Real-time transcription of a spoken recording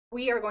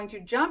We are going to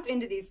jump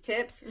into these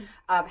tips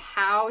of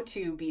how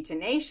to be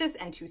tenacious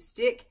and to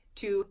stick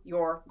to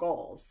your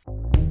goals.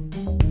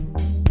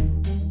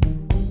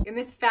 In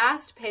this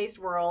fast-paced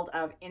world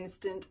of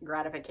instant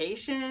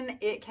gratification,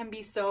 it can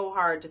be so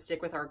hard to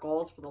stick with our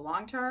goals for the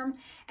long term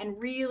and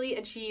really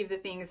achieve the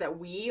things that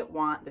we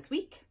want this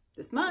week,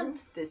 this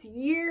month, this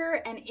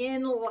year, and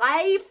in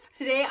life.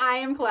 Today I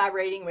am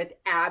collaborating with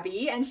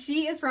Abby, and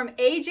she is from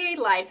AJ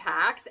Life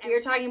Hacks, and we're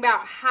talking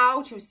about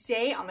how to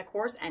stay on the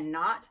course and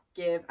not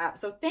give up.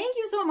 So thank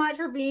you so much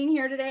for being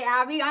here today,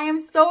 Abby. I am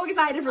so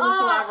excited for this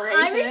collaboration.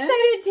 I'm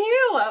excited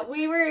too.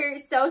 We were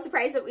so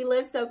surprised that we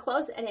live so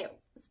close, and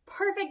it's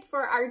perfect for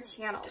our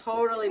channel.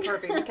 Totally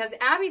perfect, because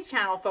Abby's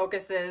channel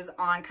focuses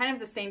on kind of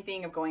the same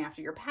thing of going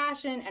after your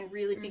passion and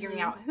really figuring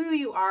out who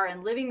you are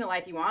and living the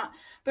life you want,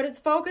 but it's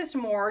focused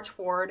more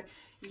toward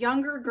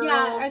younger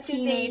girls,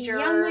 teenagers,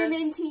 young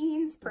women,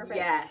 teens. Perfect.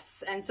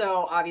 Yes. And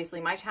so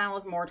obviously my channel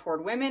is more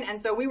toward women,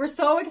 and so we were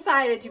so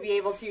excited to be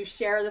able to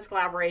share this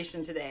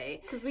collaboration today.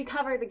 Because we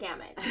cover the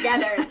gamut.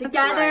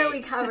 Together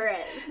we cover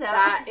it. So.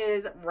 That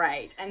is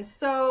right. And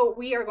so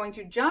we are going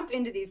to jump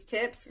into these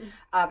tips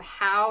of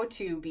how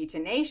to be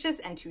tenacious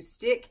and to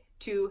stick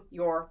to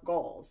your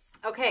goals.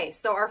 Okay,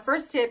 so our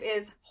first tip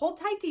is hold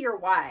tight to your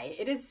why.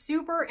 It is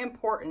super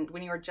important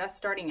when you are just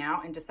starting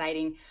out and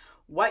deciding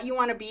what you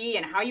want to be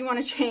and how you want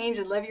to change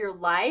and live your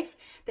life,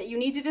 that you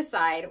need to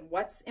decide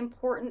what's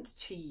important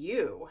to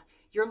you.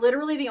 You're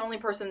literally the only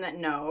person that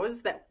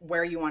knows that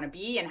where you want to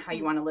be and how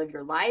you want to live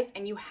your life,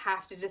 and you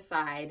have to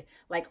decide,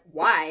 like,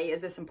 why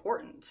is this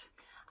important?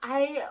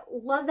 I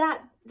love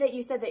that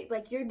you said that,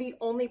 like, you're the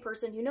only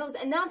person who knows,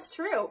 and that's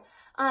true.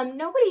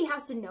 Nobody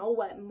has to know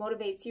what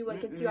motivates you,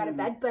 what gets you out of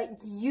bed, but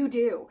you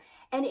do.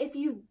 And if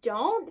you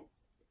don't,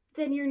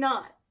 then you're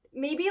not.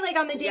 Maybe like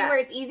on the day where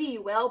it's easy,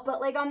 you will, but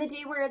like on the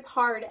day where it's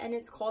hard and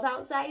it's cold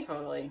outside,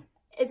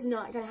 it's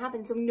not going to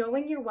happen. So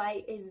knowing your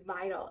why is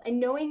vital, and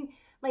knowing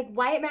like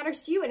why it matters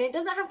to you, and it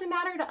doesn't have to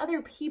matter to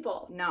other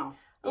people. No.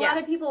 A lot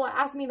of people will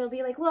ask me, they'll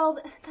be like, well,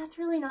 that's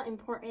really not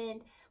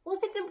important. Well,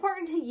 if it's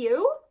important to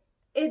you,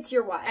 it's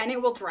your why. And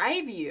it will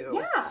drive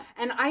you. Yeah.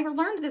 And I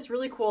learned this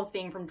really cool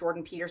thing from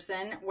Jordan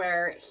Peterson,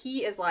 where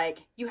he is like,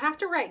 you have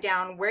to write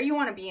down where you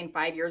want to be in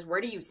 5 years. Where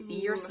do you see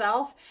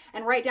yourself?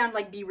 And write down,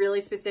 like, be really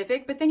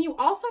specific. But then you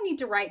also need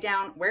to write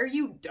down where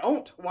you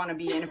don't want to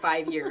be in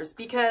 5 years.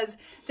 Because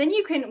then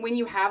you can, when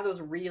you have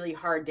those really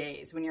hard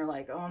days, when you're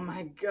like, oh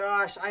my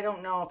gosh, I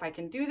don't know if I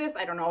can do this.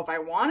 I don't know if I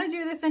want to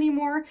do this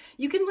anymore.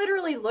 You can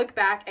literally look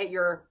back at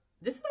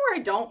this is where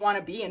I don't want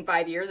to be in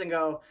 5 years, and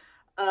go,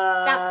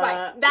 that's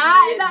why.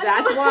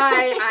 That's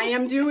why I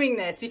am doing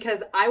this,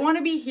 because I want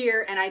to be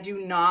here and I do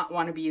not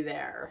want to be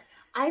there.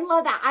 I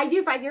love that. I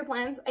do 5-year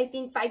plans. I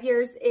think 5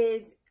 years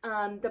is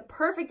the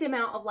perfect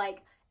amount of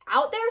like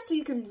out there so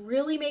you can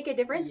really make a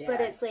difference,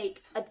 but it's like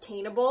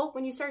obtainable.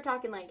 When you start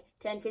talking like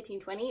 10, 15,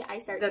 20, I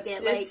start to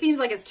get like... It seems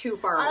like it's too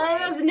far away.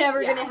 That's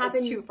never going to happen.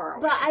 It's too far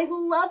away. But I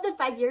love the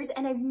 5 years,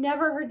 and I've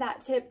never heard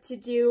that tip to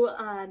do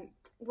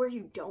where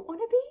you don't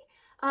want to be.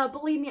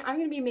 Believe me, I'm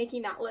going to be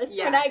making that list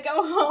when I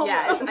go home.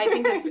 Yeah, I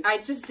think I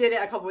just did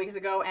it a couple weeks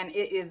ago, and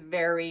it is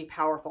very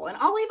powerful. And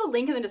I'll leave a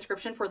link in the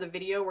description for the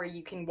video where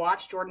you can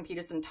watch Jordan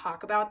Peterson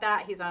talk about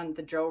that. He's on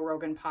the Joe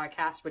Rogan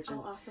podcast, which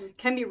is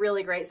can be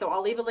really great. So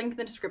I'll leave a link in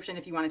the description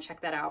if you want to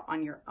check that out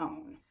on your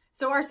own.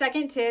 So our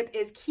second tip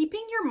is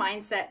keeping your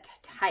mindset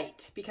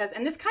tight,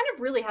 and this kind of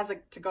really has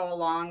to go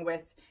along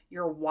with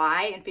your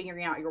why and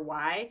figuring out your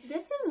why.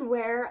 This is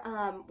where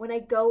when I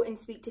go and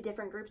speak to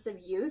different groups of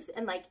youth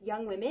and like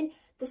young women,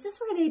 this is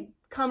where they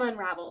come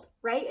unraveled,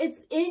 right?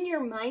 It's in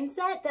your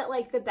mindset that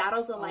like the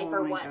battles of life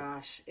are won. Oh my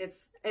gosh,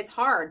 it's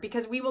hard,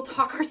 because we will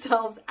talk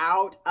ourselves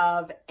out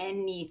of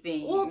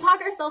anything. We'll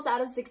talk ourselves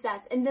out of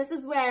success, and this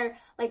is where,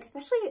 like,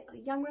 especially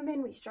young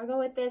women, we struggle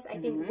with this. I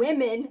think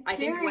women, I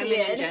think women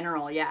in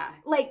general,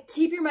 like,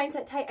 keep your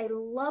mindset tight. I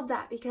love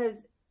that,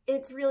 because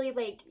it's really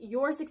like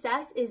your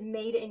success is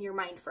made in your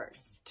mind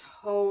first.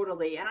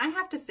 Totally. And I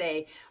have to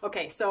say,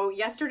 okay, so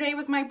yesterday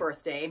was my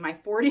birthday, my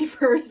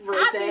 41st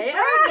birthday.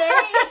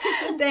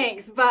 Happy birthday!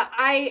 Thanks. But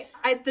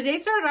the day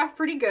started off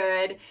pretty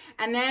good.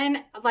 And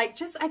then like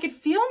I could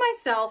feel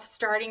myself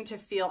starting to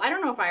feel, I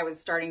don't know if I was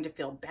starting to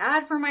feel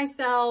bad for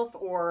myself,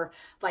 or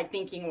like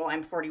thinking, well,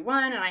 I'm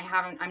 41 and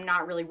I'm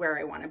not really where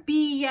I want to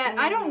be yet.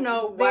 I don't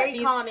know what Very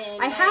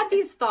common. I had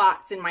these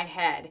thoughts in my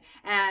head,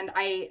 and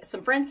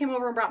some friends came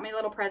over and brought me a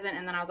little present,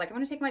 and then I was like, I'm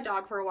going to take my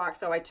dog for a walk.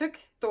 So I took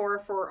Thor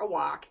for a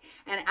walk.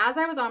 And as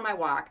I was on my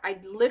walk, I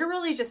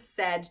literally just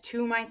said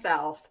to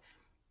myself,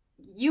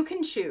 you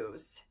can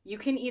choose. You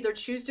can either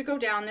choose to go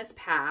down this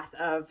path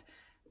of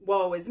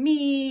woe is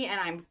me, and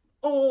I'm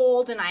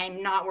old, and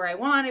I'm not where I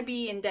want to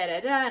be, and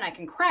da-da-da, and I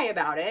can cry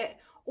about it.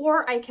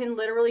 Or I can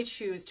literally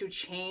choose to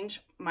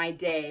change my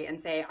day and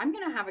say, I'm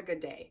going to have a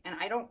good day. And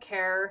I don't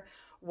care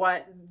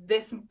what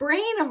this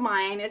brain of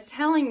mine is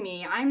telling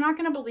me, I'm not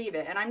going to believe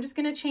it. And I'm just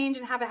going to change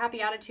and have a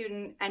happy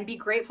attitude and be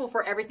grateful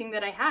for everything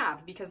that I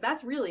have, because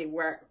that's really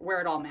where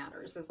it all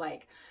matters, is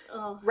like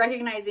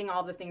recognizing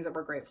all the things that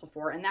we're grateful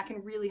for. And that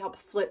can really help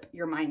flip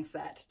your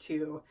mindset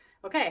to,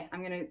 okay,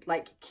 I'm going to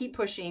like keep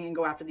pushing and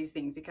go after these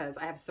things because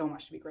I have so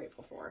much to be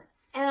grateful for.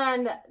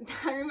 And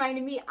that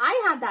reminded me,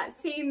 I had that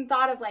same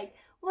thought of like,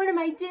 what am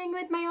I doing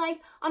with my life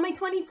on my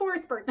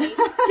 24th birthday?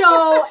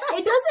 So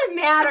it doesn't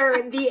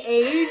matter the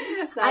age.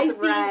 I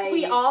think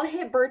we all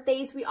hit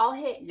birthdays, we all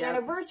hit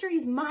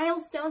anniversaries,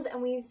 milestones,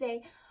 and we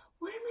say,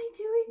 what am I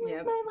doing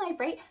with my life,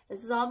 right?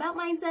 This is all about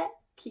mindset.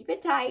 Keep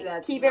it tight.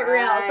 Keep it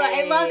real. So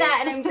I love that,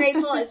 and I'm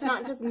grateful it's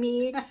not just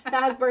me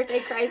that has birthday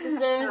crises.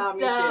 Oh,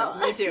 me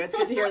too. Me too. It's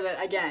good to hear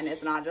that, again,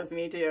 it's not just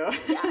me too.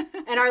 Yeah.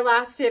 And our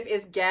last tip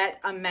is get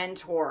a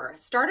mentor.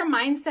 Start a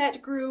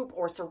mindset group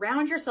or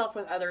surround yourself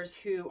with others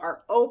who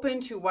are open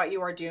to what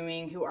you are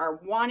doing, who are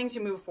wanting to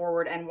move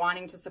forward and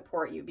wanting to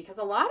support you. Because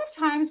a lot of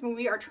times when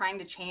we are trying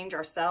to change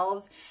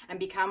ourselves and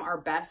become our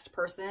best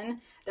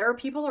person, there are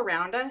people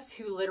around us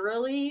who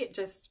literally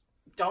just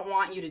don't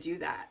want you to do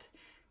that.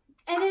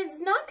 And it's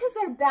not because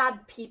they're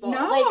bad people.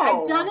 No. Like,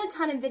 I've done a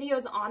ton of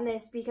videos on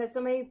this because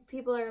so many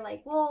people are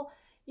like, well,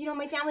 you know,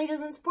 my family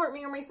doesn't support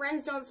me or my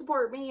friends don't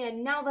support me.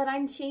 And now that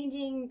I'm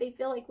changing, they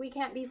feel like we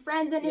can't be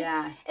friends. And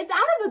it's out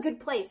of a good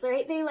place,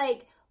 right? They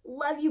like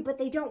love you, but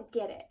they don't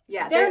get it.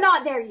 Yeah. They're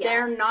not there yet.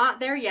 They're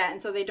not there yet.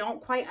 And so they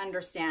don't quite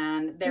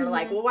understand. They're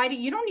like, well,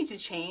 you don't need to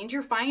change.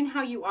 You're fine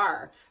how you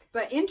are.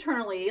 But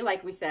internally,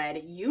 like we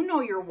said, you know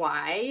your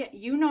why.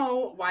 You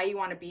know why you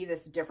want to be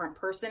this different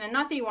person. And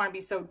not that you want to be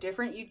so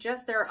different.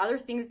 There are other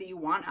things that you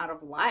want out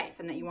of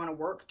life and that you want to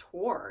work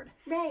toward.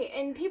 Right.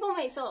 And people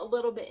might feel a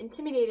little bit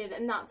intimidated.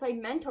 And that's why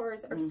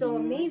mentors are so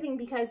amazing,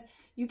 because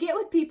you get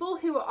with people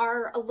who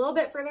are a little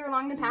bit further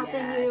along the path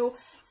than you.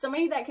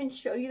 Somebody that can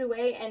show you the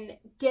way and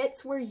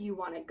gets where you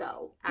want to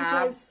go.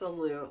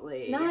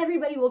 Absolutely. Not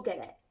everybody will get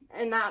it.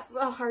 And that's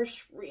a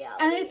harsh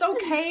reality. And it's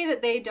okay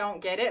that they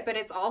don't get it, but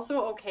it's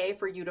also okay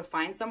for you to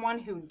find someone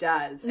who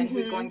does and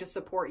who's going to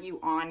support you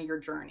on your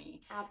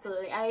journey.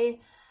 Absolutely. I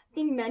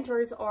think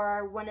mentors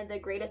are one of the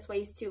greatest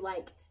ways to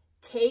like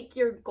take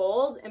your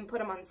goals and put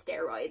them on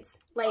steroids.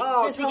 Like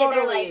just to get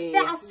there like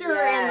faster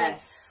and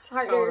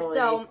like harder.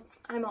 So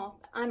I'm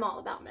all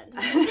about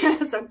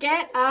mentors. So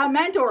get a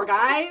mentor,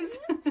 guys.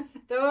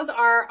 Those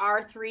are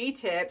our 3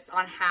 tips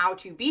on how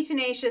to be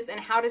tenacious and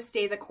how to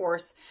stay the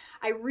course.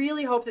 I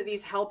really hope that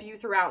these help you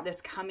throughout this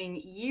coming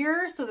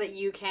year so that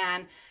you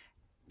can,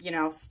 you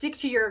know, stick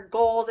to your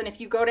goals. And if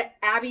you go to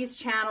Abby's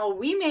channel,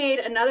 we made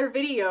another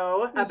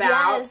video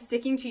about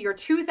sticking to your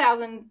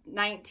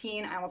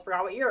 2019, I almost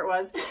forgot what year it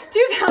was,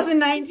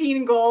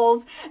 2019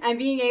 goals and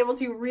being able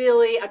to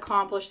really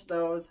accomplish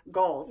those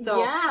goals.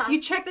 So if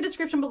you check the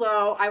description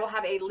below, I will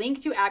have a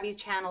link to Abby's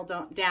channel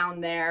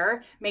down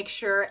there. Make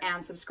sure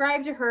and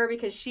subscribe to her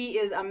because she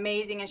is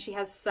amazing and she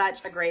has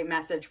such a great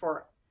message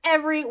for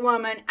every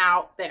woman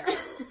out there.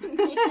 Thank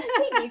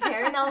you,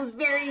 Karin. That was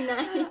very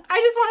nice.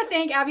 I just want to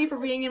thank Abby for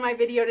being in my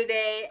video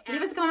today.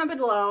 Leave us a comment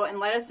below and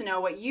let us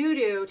know what you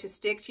do to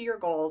stick to your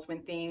goals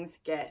when things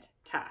get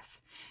tough.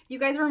 You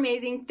guys are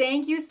amazing.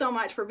 Thank you so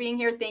much for being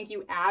here. Thank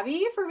you,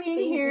 Abby, for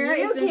being here.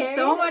 It's been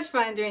so much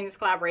fun doing this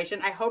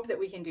collaboration. I hope that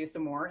we can do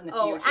some more in the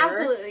future. Oh,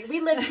 absolutely.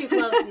 We live too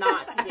close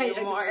not to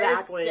do more.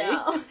 Exactly.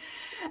 So.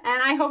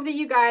 And I hope that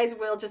you guys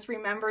will just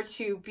remember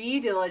to be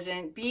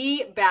diligent,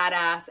 be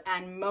badass,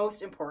 and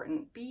most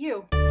important, be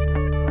you.